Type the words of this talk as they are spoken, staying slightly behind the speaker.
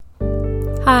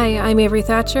Hi, I'm Avery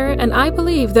Thatcher, and I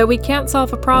believe that we can't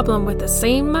solve a problem with the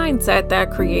same mindset that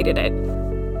created it.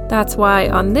 That's why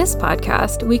on this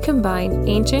podcast, we combine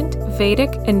ancient,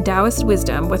 Vedic, and Taoist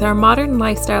wisdom with our modern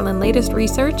lifestyle and latest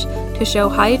research to show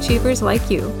high achievers like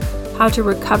you how to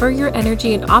recover your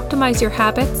energy and optimize your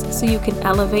habits so you can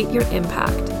elevate your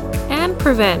impact and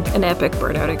prevent an epic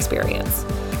burnout experience.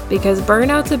 Because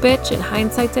burnout's a bitch and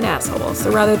hindsight's an asshole,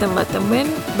 so rather than let them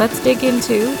win, let's dig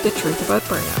into the truth about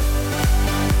burnout.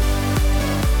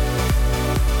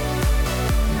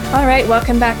 All right,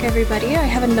 welcome back, everybody. I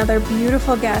have another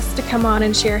beautiful guest to come on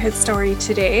and share his story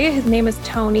today. His name is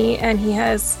Tony, and he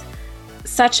has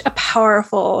such a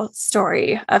powerful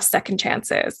story of second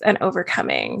chances and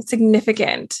overcoming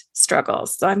significant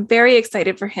struggles. So I'm very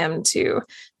excited for him to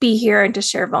be here and to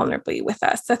share vulnerably with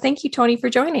us. So thank you, Tony, for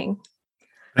joining.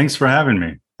 Thanks for having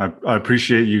me. I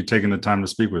appreciate you taking the time to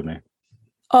speak with me.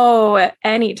 Oh,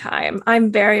 anytime. I'm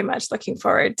very much looking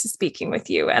forward to speaking with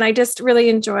you. And I just really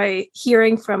enjoy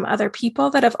hearing from other people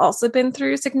that have also been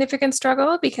through significant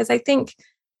struggle, because I think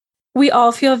we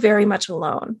all feel very much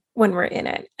alone when we're in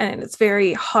it. And it's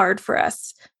very hard for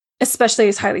us, especially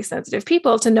as highly sensitive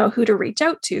people, to know who to reach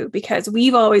out to, because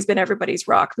we've always been everybody's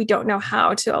rock. We don't know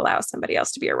how to allow somebody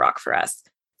else to be a rock for us.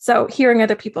 So hearing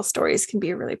other people's stories can be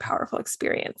a really powerful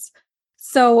experience.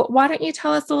 So why don't you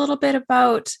tell us a little bit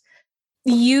about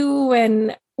you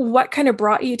and what kind of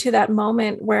brought you to that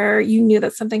moment where you knew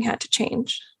that something had to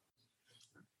change?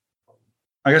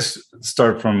 I guess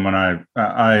start from when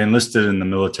I enlisted in the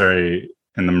military,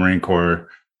 in the Marine Corps,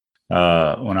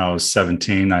 when I was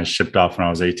 17. I shipped off when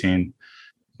I was 18.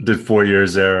 Did 4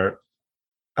 years there.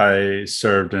 I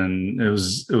served, and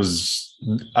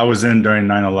I was in during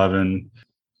 9/11,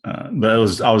 but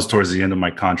I was towards the end of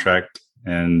my contract,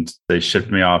 and they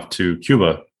shipped me off to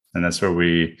Cuba, and that's where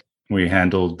we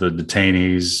handled the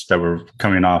detainees that were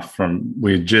coming off from.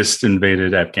 We had just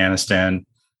invaded Afghanistan,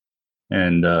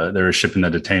 and they were shipping the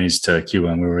detainees to Cuba,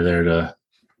 and we were there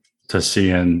to see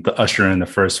and usher in the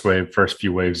first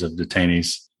few waves of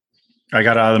detainees. I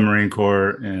got out of the Marine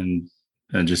Corps and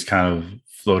just kind of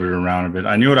floated around a bit.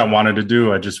 I knew what I wanted to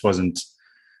do. I just wasn't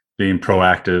being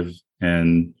proactive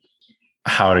in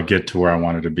how to get to where I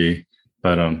wanted to be.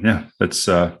 But yeah, that's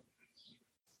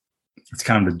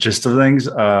kind of the gist of things.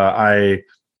 I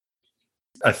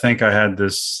think I had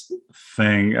this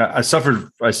thing. I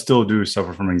still do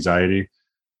suffer from anxiety,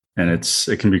 and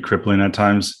it can be crippling at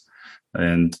times.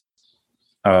 And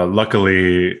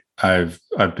luckily, I've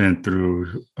been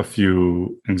through a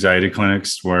few anxiety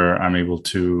clinics where I'm able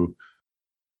to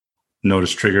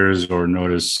notice triggers or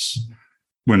notice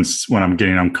when I'm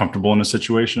getting uncomfortable in a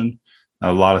situation.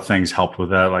 A lot of things helped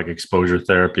with that, like exposure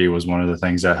therapy was one of the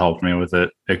things that helped me with it.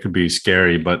 It could be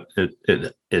scary, but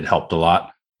it helped a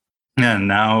lot. And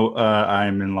now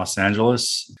I'm in Los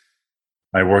Angeles.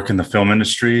 I work in the film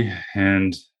industry,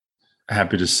 and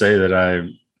happy to say that I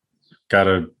got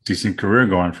a decent career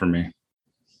going for me.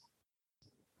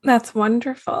 That's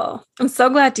wonderful. I'm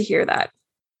so glad to hear that.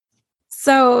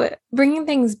 So bringing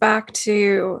things back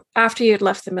to after you had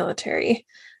left the military,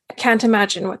 I can't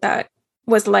imagine what that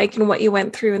was like and what you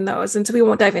went through in those. And so we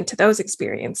won't dive into those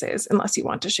experiences unless you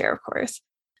want to share, of course.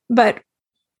 But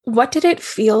what did it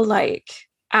feel like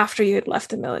after you had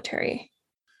left the military?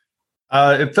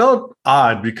 It felt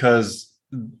odd because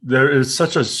there is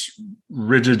such a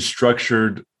rigid,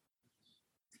 structured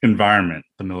environment,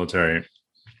 the military.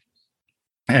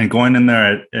 And going in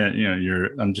there,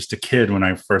 I'm just a kid when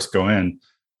I first go in.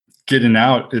 Getting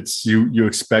out, it's you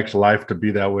expect life to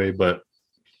be that way, but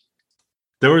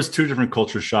there was two different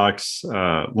culture shocks.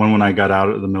 One when I got out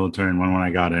of the military and one when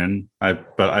I got in.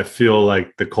 But I feel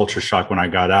like the culture shock when I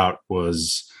got out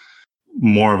was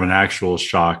more of an actual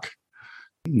shock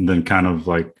than kind of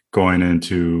like going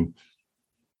into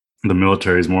the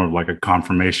military is more of like a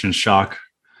confirmation shock,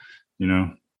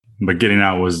 But getting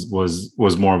out was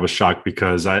more of a shock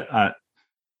because I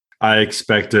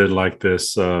expected like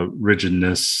this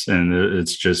rigidness, and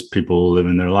it's just people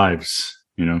living their lives,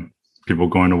 people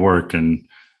going to work and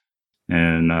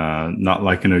not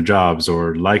liking their jobs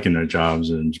or liking their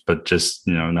jobs, but just,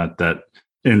 not that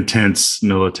intense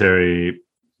military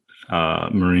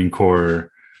Marine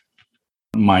Corps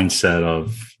mindset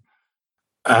of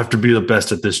I have to be the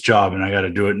best at this job and I got to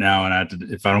do it now.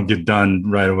 And if I don't get done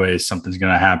right away, something's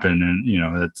going to happen.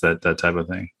 And, that's that type of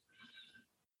thing.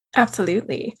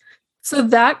 Absolutely. So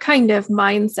that kind of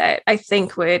mindset, I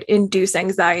think, would induce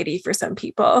anxiety for some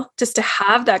people just to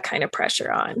have that kind of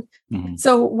pressure on. Mm-hmm.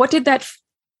 So what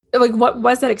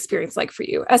was that experience like for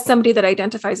you as somebody that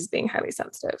identifies as being highly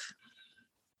sensitive?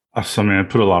 So, I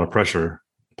put a lot of pressure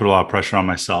on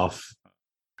myself.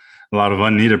 a lot of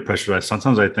unneeded pressure.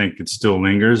 Sometimes I think it still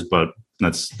lingers, but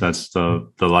that's the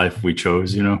life we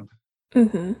chose, you know.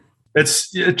 Mm-hmm.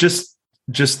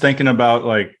 Just thinking about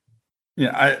like,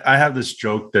 yeah, I have this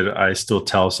joke that I still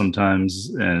tell sometimes,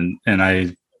 and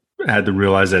I had to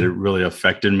realize that it really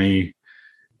affected me.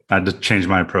 I had to change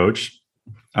my approach.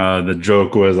 The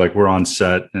joke was like, we're on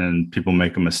set and people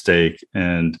make a mistake,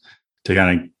 and to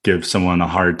kind of give someone a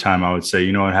hard time, I would say,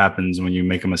 you know what happens when you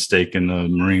make a mistake in the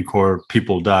Marine Corps?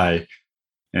 People die.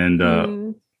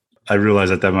 And I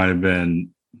realized that might have been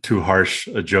too harsh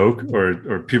a joke,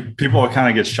 or people kind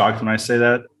of get shocked when I say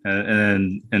that.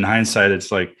 And in hindsight,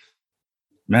 it's like,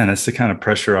 man, that's the kind of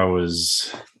pressure I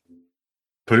was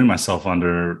putting myself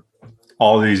under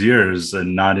all these years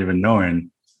and not even knowing.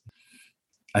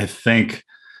 I think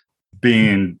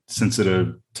being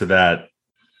sensitive to that,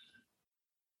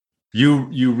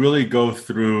 you really go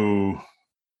through,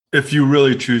 if you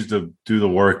really choose to do the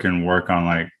work and work on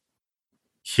like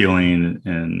healing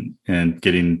and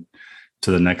getting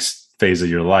to the next phase of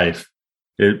your life,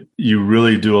 you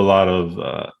really do a lot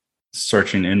of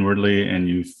searching inwardly, and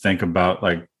you think about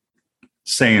like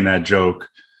saying that joke.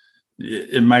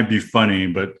 It might be funny,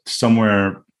 but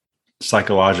somewhere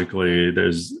psychologically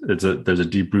there's a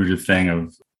deep rooted thing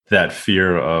of that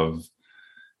fear of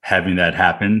having that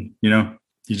happen. You know,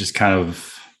 you just kind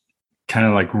of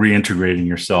like reintegrating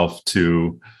yourself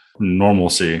to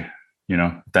normalcy, you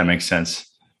know, if that makes sense.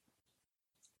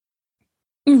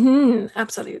 Mm-hmm,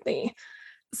 absolutely.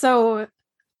 So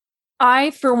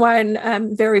I, for one,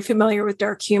 am very familiar with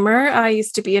dark humor. I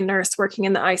used to be a nurse working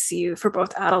in the ICU for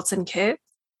both adults and kids.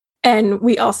 And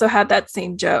we also had that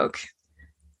same joke.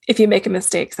 If you make a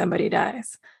mistake, somebody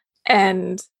dies.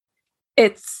 And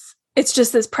it's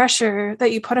just this pressure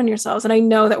that you put on yourselves. And I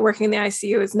know that working in the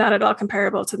ICU is not at all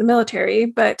comparable to the military,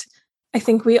 but I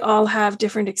think we all have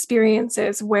different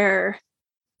experiences where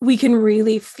we can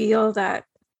really feel that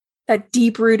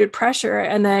deep-rooted pressure.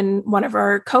 And then one of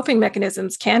our coping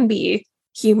mechanisms can be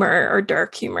humor or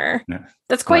dark humor. Yeah.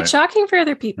 That's quite shocking for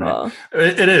other people.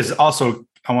 Right. It is. Also,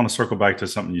 I want to circle back to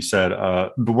something you said.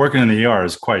 But working in the ER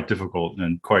is quite difficult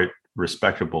and quite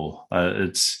respectable.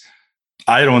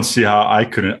 I don't see how I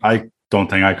don't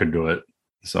think I could do it.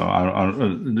 So I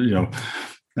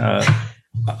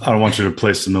don't want you to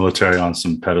place the military on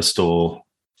some pedestal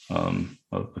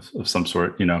of some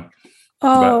sort, you know.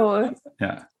 Oh, but,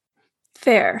 yeah.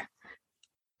 Fair.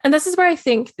 And this is where I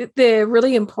think the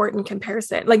really important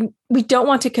comparison, like we don't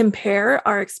want to compare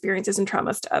our experiences and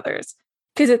traumas to others,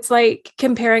 because it's like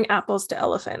comparing apples to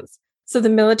elephants. So the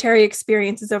military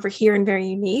experience is over here and very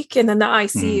unique. And then the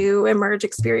ICU emerge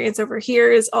experience over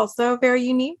here is also very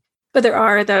unique. But there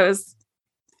are those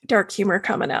dark humor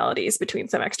commonalities between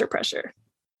some extra pressure.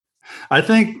 I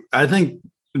think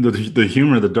the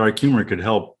humor, the dark humor could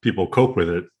help people cope with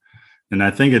it. And I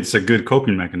think it's a good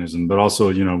coping mechanism, but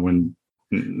also, you know,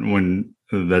 when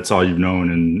that's all you've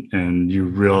known and you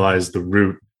realize the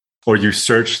root, or you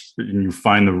search and you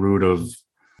find the root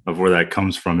of where that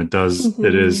comes from, it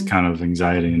is kind of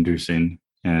anxiety inducing.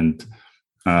 And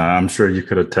I'm sure you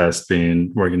could attest,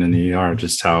 being working in the ER,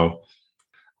 just how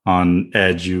on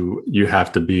edge you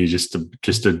have to be just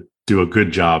to do a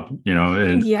good job, you know,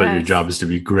 but your job is to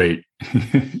be great,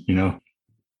 you know.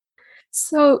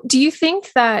 So do you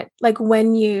think that like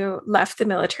when you left the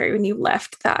military, when you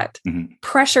left that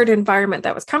pressured environment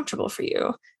that was comfortable for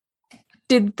you,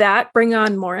 did that bring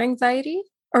on more anxiety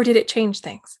or did it change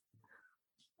things?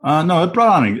 No, it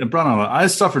brought on. I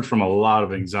suffered from a lot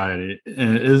of anxiety,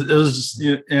 and it was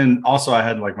just, and also I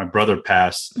had like my brother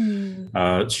pass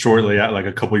shortly, like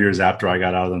a couple years after I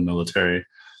got out of the military.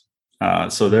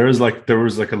 So there was like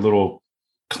a little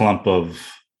clump of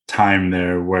time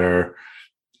there where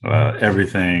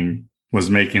everything was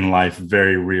making life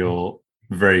very real,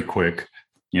 very quick,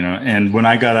 you know. And when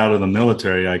I got out of the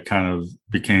military, I kind of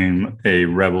became a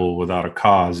rebel without a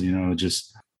cause, you know,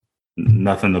 just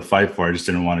nothing to fight for. I just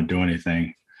didn't want to do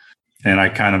anything. And I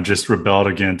kind of just rebelled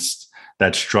against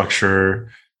that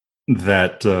structure,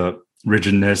 that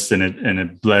rigidness, and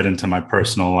it bled into my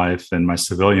personal life and my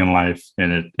civilian life,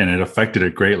 and it affected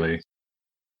it greatly.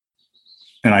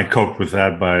 And I coped with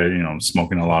that by, you know,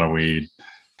 smoking a lot of weed.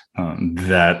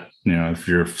 That, you know, if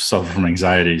you're suffering from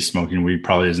anxiety, smoking weed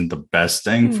probably isn't the best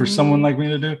thing for someone like me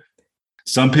to do.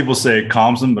 Some people say it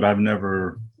calms them, but I've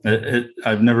never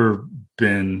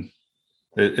been.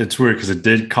 It's weird because it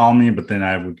did calm me, but then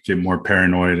I would get more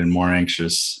paranoid and more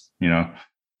anxious, you know.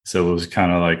 So it was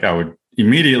kind of like I would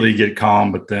immediately get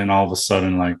calm, but then all of a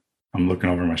sudden, like I'm looking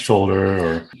over my shoulder,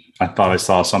 or I thought I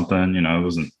saw something, you know. It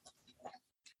wasn't.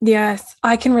 Yes,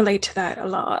 I can relate to that a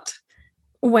lot.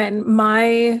 When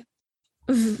my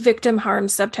victim harm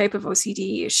subtype of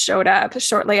OCD showed up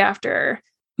shortly after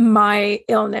my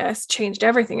illness changed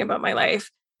everything about my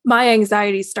life, my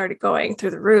anxiety started going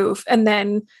through the roof. And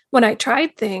then when I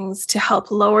tried things to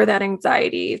help lower that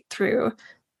anxiety through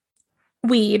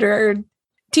weed or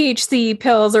THC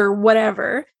pills or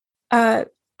whatever,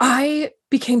 I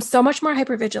became so much more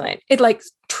hypervigilant. It like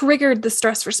triggered the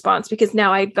stress response because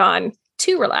now I'd gone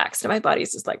too relaxed and my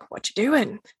body's just like, what you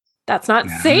doing? That's not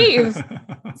safe.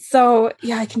 So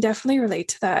yeah, I can definitely relate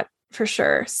to that for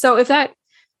sure. So if that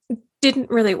didn't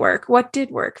really work, what did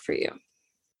work for you?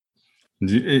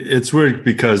 It's weird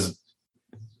because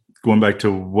going back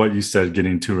to what you said,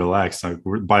 getting too relaxed, like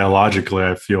biologically,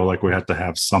 I feel like we have to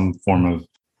have some form of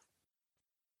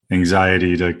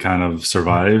anxiety to kind of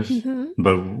survive. Mm-hmm.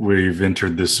 But we've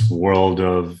entered this world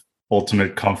of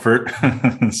ultimate comfort.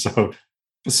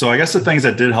 So I guess the things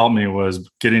that did help me was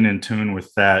getting in tune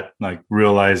with that, like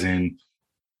realizing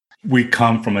we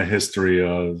come from a history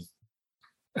of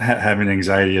having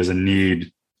anxiety as a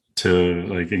need to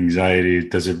like anxiety.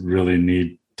 Does it really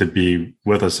need to be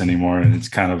with us anymore? And it's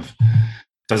kind of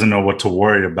doesn't know what to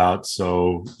worry about.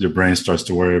 So your brain starts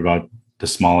to worry about the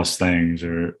smallest things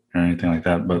or anything like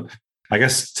that. But I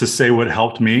guess to say what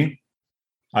helped me,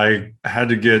 I had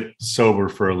to get sober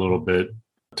for a little bit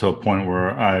to a point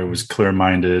where I was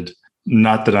clear-minded.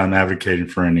 Not that I'm advocating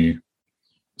for any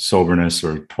soberness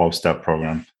or 12-step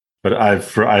program, but I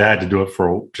had to do it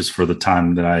for the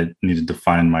time that I needed to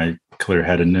find my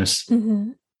clear-headedness.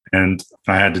 Mm-hmm. And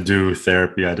I had to do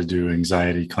therapy. I had to do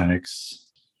anxiety clinics,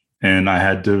 and I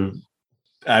had to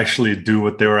actually do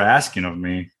what they were asking of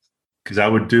me. Because I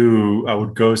would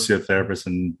go see a therapist,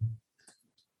 and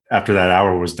after that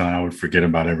hour was done, I would forget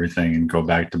about everything and go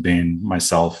back to being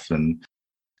myself and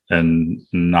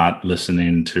not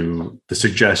listening to the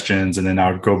suggestions. And then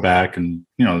I would go back and,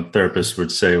 the therapist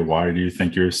would say, why do you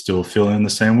think you're still feeling the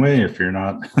same way if you're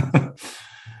not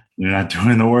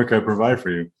doing the work I provide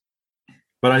for you?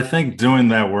 But I think doing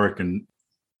that work and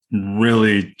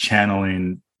really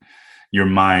channeling your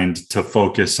mind to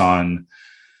focus on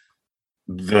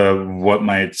what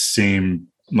might seem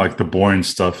like the boring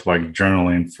stuff, like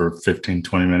journaling for 15,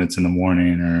 20 minutes in the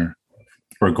morning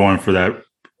or going for that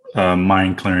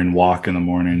mind clearing walk in the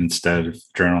morning instead of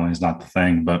journaling is not the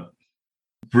thing. But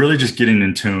really just getting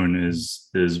in tune is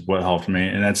what helped me.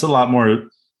 And it's a lot more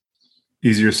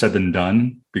easier said than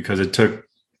done because it took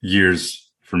years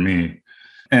for me.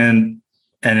 And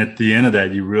at the end of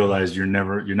that, you realize you're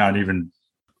not even,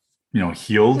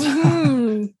 healed.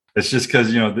 Mm-hmm. It's just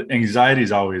because, the anxiety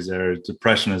is always there.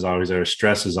 Depression is always there.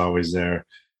 Stress is always there.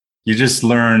 You just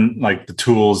learn like the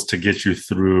tools to get you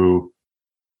through,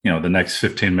 the next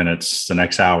 15 minutes, the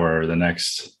next hour, the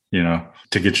next, to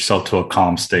get yourself to a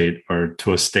calm state or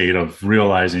to a state of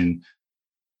realizing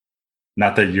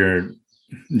not that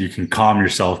you can calm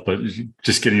yourself, but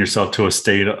just getting yourself to a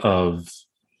state of,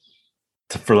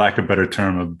 for lack of a better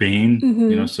term, of being,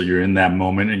 mm-hmm. So you're in that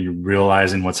moment and you're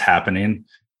realizing what's happening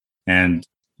and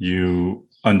you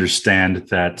understand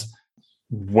that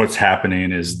what's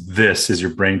happening is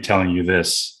your brain telling you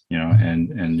this,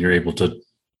 and you're able to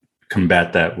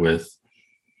combat that with,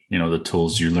 the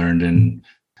tools you learned in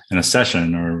a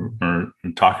session or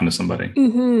talking to somebody.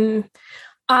 Mm-hmm.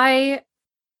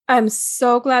 I'm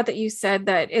so glad that you said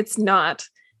that it's not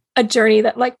a journey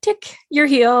that like, tick, you're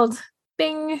healed,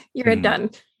 bing, you're done.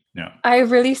 Yeah. I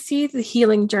really see the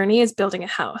healing journey as building a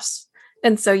house.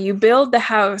 And so you build the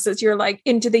house as you're like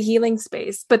into the healing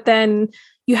space, but then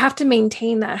you have to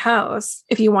maintain that house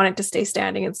if you want it to stay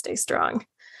standing and stay strong.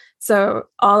 So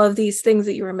all of these things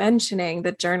that you were mentioning,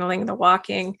 the journaling, the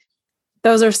walking,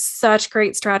 those are such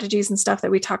great strategies and stuff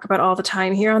that we talk about all the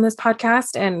time here on this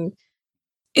podcast. And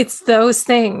it's those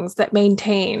things that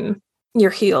maintain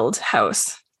your healed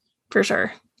house for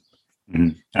sure.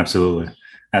 Mm-hmm. Absolutely.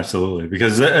 Absolutely.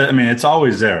 Because it's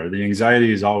always there. The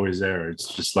anxiety is always there.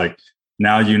 It's just like,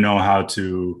 now you know how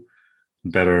to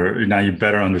you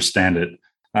better understand it.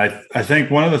 I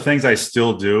think one of the things I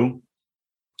still do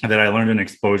that I learned in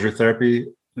exposure therapy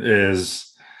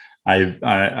is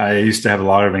I used to have a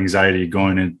lot of anxiety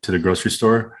going into the grocery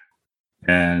store.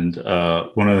 And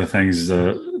one of the things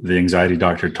the anxiety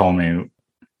doctor told me,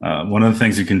 one of the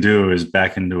things you can do is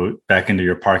back into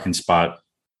your parking spot,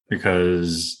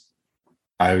 because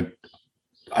I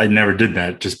never did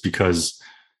that just because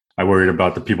I worried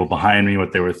about the people behind me,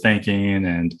 what they were thinking,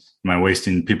 and am I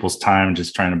wasting people's time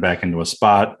just trying to back into a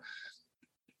spot?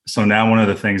 So now one of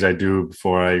the things I do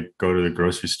before I go to the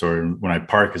grocery store when I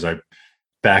park is I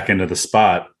back into the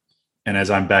spot. And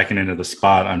as I'm backing into the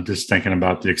spot, I'm just thinking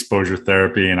about the exposure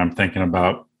therapy, and I'm thinking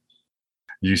about,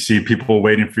 you see people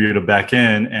waiting for you to back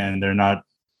in and they're not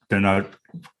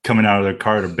coming out of their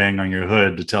car to bang on your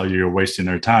hood to tell you you're wasting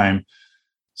their time.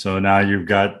 So now you've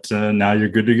got now you're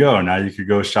good to go. Now you could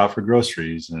go shop for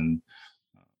groceries. And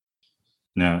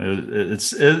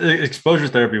exposure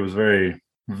therapy was very,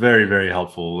 very, very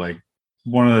helpful. Like,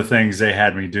 one of the things they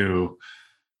had me do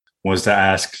was to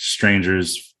ask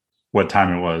strangers what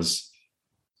time it was.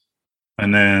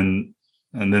 And then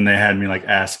they had me like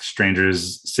ask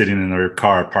strangers sitting in their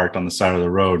car parked on the side of the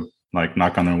road, like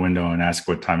knock on their window and ask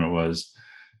what time it was.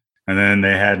 And then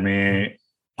they had me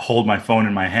hold my phone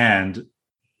in my hand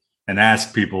and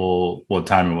ask people what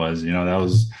time it was. You know, that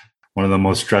was one of the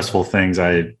most stressful things.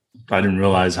 I didn't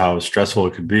realize how stressful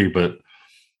it could be, but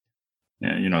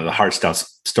you know, the heart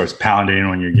starts pounding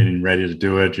when you're getting ready to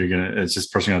do it. It's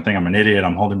just person gonna think I'm an idiot.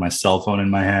 I'm holding my cell phone in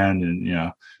my hand, and you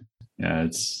know, yeah,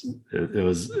 it's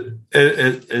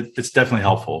definitely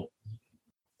helpful.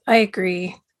 I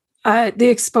agree. The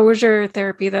exposure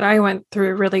therapy that I went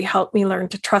through really helped me learn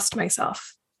to trust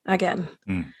myself again.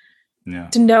 Yeah.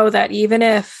 To know that even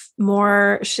if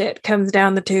more shit comes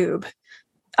down the tube,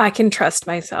 I can trust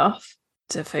myself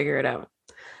to figure it out.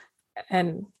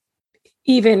 And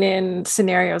even in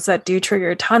scenarios that do trigger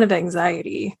a ton of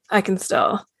anxiety, I can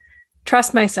still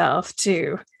trust myself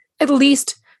to at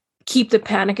least keep the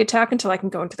panic attack until I can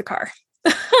go into the car.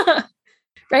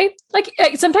 Right? Like,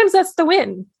 sometimes that's the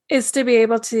win, is to be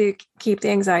able to keep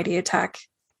the anxiety attack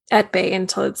at bay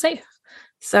until it's safe.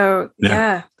 So,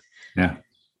 yeah.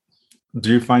 Do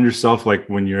you find yourself, like,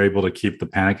 when you're able to keep the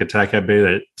panic attack at bay,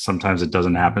 that sometimes it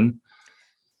doesn't happen?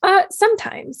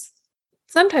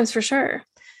 Sometimes for sure.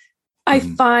 I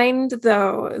find,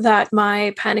 though, that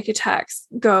my panic attacks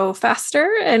go faster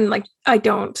and like I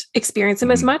don't experience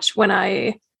them as much when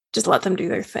I just let them do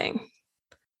their thing.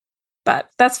 But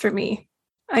that's for me.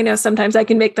 I know sometimes I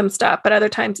can make them stop, but other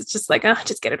times it's just like,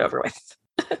 just get it over with.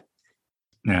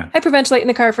 Yeah. Hyperventilate in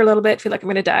the car for a little bit, feel like I'm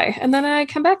going to die. And then I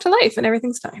come back to life and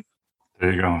everything's fine.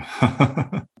 There you go.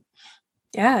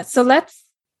 Yeah. So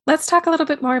let's talk a little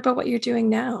bit more about what you're doing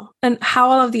now and how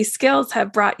all of these skills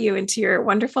have brought you into your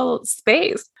wonderful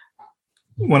space.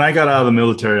 When I got out of the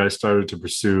military, I started to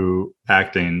pursue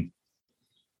acting.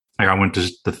 Like, I went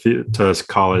to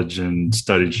college and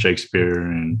studied Shakespeare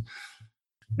and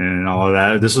all of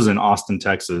that. This was in Austin,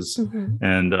 Texas.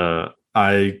 And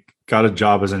I got a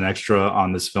job as an extra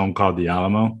on this film called The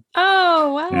Alamo.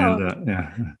 Oh, wow.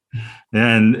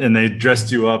 And and they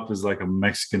dressed you up as like a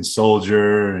Mexican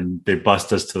soldier, and they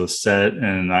bussed us to the set.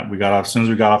 And we got off. As soon as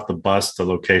we got off the bus, the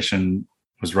location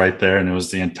was right there, and it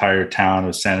was the entire town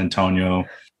of San Antonio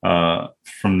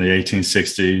from the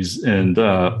 1860s. And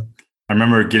I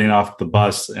remember getting off the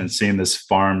bus and seeing this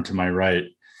farm to my right,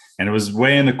 and it was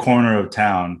way in the corner of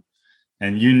town.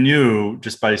 And you knew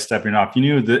just by stepping off, you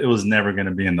knew that it was never going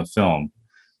to be in the film.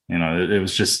 You know, it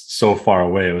was just so far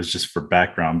away. It was just for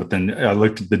background. But then I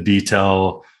looked at the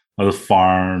detail of the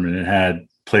farm, and it had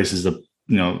places that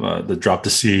drop the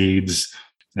seeds.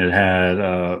 It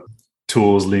had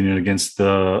tools leaning against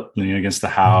the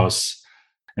house,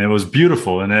 and it was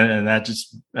beautiful. And that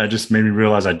just made me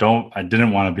realize I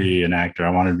didn't want to be an actor. I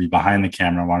wanted to be behind the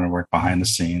camera. I wanted to work behind the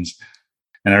scenes.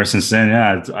 And ever since then,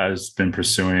 I've been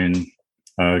pursuing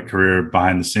a career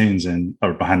behind the scenes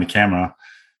or behind the camera.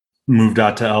 Moved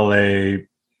out to LA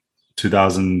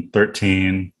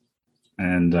 2013,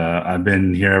 and I've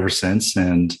been here ever since.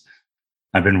 And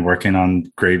I've been working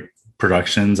on great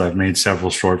productions. I've made several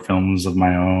short films of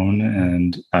my own,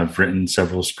 and I've written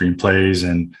several screenplays,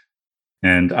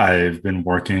 and I've been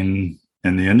working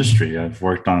in the industry. I've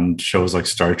worked on shows like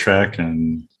Star Trek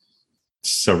and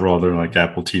several other like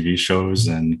Apple TV shows,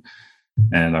 and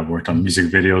I've worked on music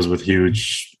videos with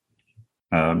huge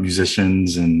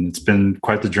musicians, and it's been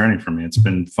quite the journey for me. It's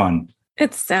been fun.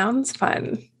 It sounds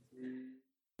fun.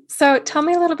 So tell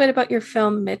me a little bit about your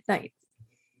film Midnight.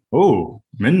 Oh,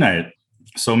 Midnight.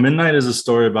 So Midnight is a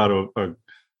story about a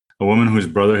woman whose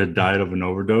brother had died of an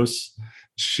overdose.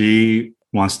 She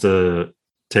wants to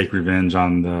take revenge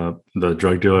on the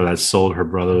drug dealer that sold her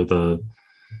brother the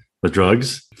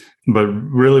drugs. But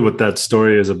really what that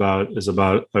story is about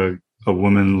a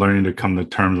woman learning to come to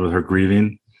terms with her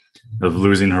grieving of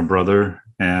losing her brother,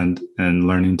 and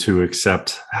learning to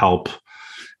accept help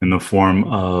in the form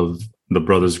of the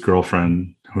brother's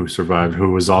girlfriend who survived,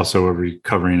 who was also a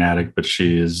recovering addict, but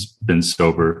she has been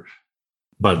sober.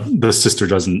 But the sister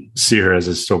doesn't see her as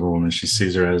a sober woman. She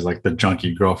sees her as like the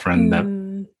junkie girlfriend that,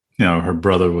 her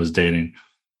brother was dating.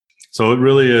 So it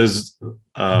really is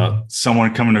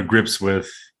someone coming to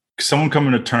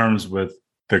terms with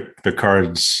the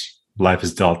cards life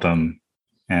has dealt them,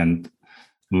 and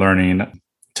learning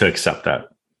to accept that.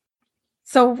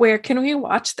 So where can we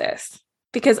watch this?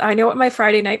 because I know what my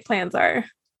Friday night plans are.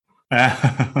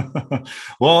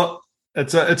 Well,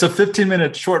 it's a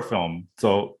 15-minute short film,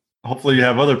 so hopefully you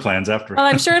have other plans after. Well,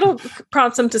 I'm sure it'll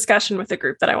prompt some discussion with the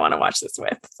group that I want to watch this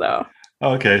with. So.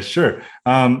 Okay, sure.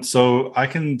 So I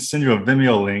can send you a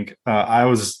Vimeo link. I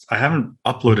haven't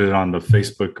uploaded it on the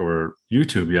Facebook or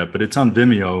YouTube yet, but it's on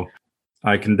Vimeo.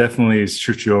 I can definitely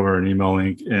shoot you over an email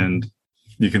link, and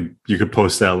you could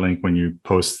post that link when you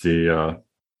post the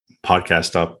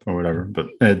podcast up or whatever. But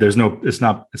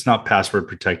it's not password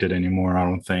protected anymore, I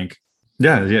don't think.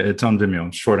 Yeah, it's on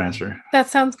Vimeo. Short answer. That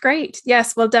sounds great.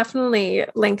 Yes, we'll definitely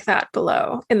link that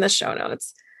below in the show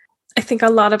notes. I think a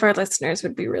lot of our listeners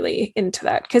would be really into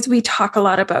that because we talk a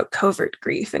lot about covert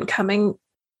grief and coming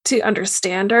to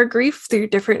understand our grief through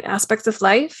different aspects of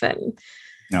life. And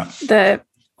the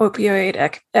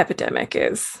opioid epidemic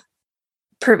is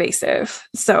pervasive.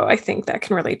 So I think that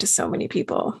can relate to so many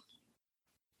people.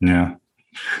 Yeah.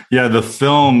 Yeah. The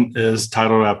film is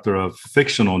titled after a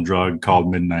fictional drug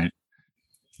called Midnight.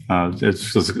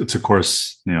 It's of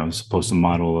course, supposed to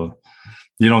model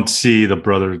you don't see the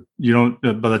brother. You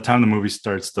don't. By the time the movie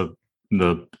starts, the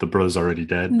brother's already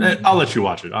dead. I'll let you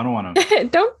watch it. I don't want to.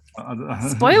 Don't.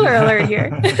 Spoiler alert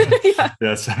here. Yeah.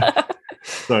 Yes.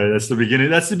 Sorry, that's the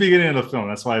beginning. That's the beginning of the film.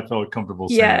 That's why I felt comfortable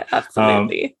saying. Yeah,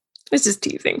 absolutely. It's just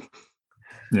teasing.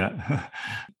 Yeah.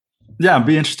 Yeah. I'd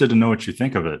be interested to know what you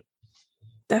think of it.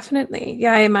 Definitely.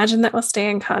 Yeah, I imagine that we'll stay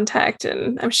in contact,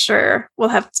 and I'm sure we'll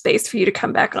have space for you to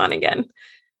come back on again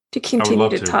to continue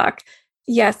to talk.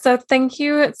 Yeah, so thank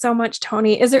you so much,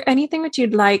 Tony. Is there anything that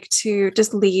you'd like to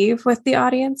just leave with the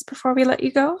audience before we let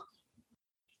you go?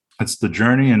 It's the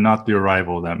journey and not the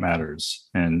arrival that matters.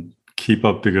 And keep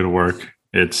up the good work.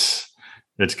 It's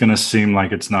going to seem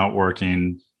like it's not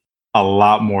working a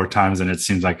lot more times than it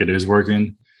seems like it is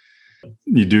working.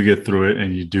 You do get through it,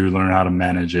 and you do learn how to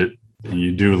manage it. And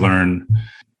you do learn,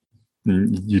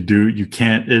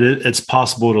 it's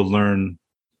possible to learn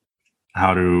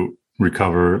how to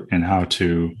recover and how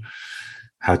to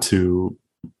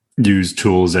use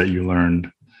tools that you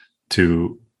learned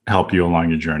to help you along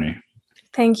your journey.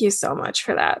 Thank you so much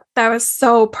for that. That was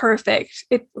so perfect.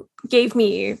 It gave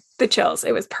me the chills.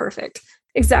 It was perfect.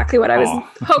 Exactly what I was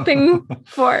hoping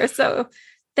for. So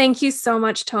thank you so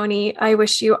much, Tony. I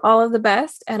wish you all of the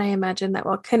best, and I imagine that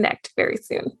we'll connect very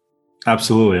soon.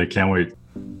 Absolutely. I can't wait.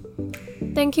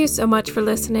 Thank you so much for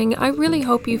listening. I really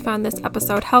hope you found this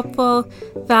episode helpful,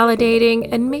 validating,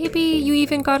 and maybe you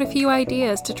even got a few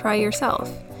ideas to try yourself.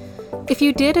 If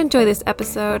you did enjoy this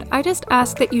episode, I just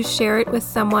ask that you share it with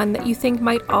someone that you think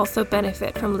might also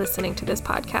benefit from listening to this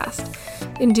podcast.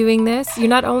 In doing this, you're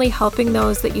not only helping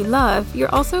those that you love,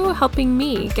 you're also helping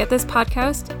me get this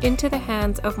podcast into the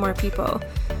hands of more people.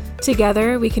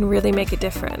 Together, we can really make a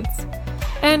difference.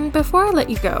 And before I let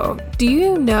you go, do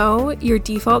you know your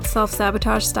default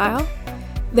self-sabotage style?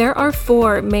 There are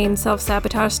 4 main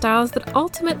self-sabotage styles that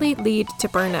ultimately lead to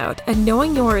burnout, and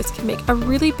knowing yours can make a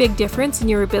really big difference in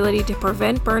your ability to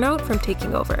prevent burnout from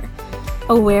taking over.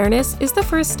 Awareness is the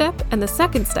first step, and the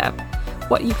second step,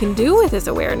 what you can do with this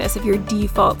awareness of your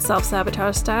default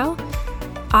self-sabotage style.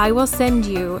 I will send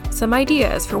you some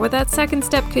ideas for what that second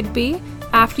step could be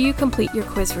after you complete your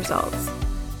quiz results.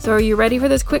 So are you ready for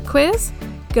this quick quiz?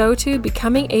 Go to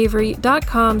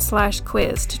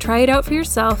becomingavery.com/quiz to try it out for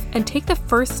yourself and take the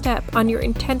first step on your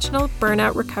intentional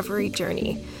burnout recovery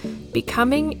journey.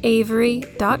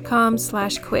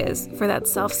 becomingavery.com/quiz for that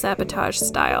self-sabotage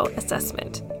style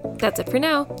assessment. That's it for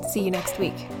now. See you next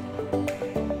week.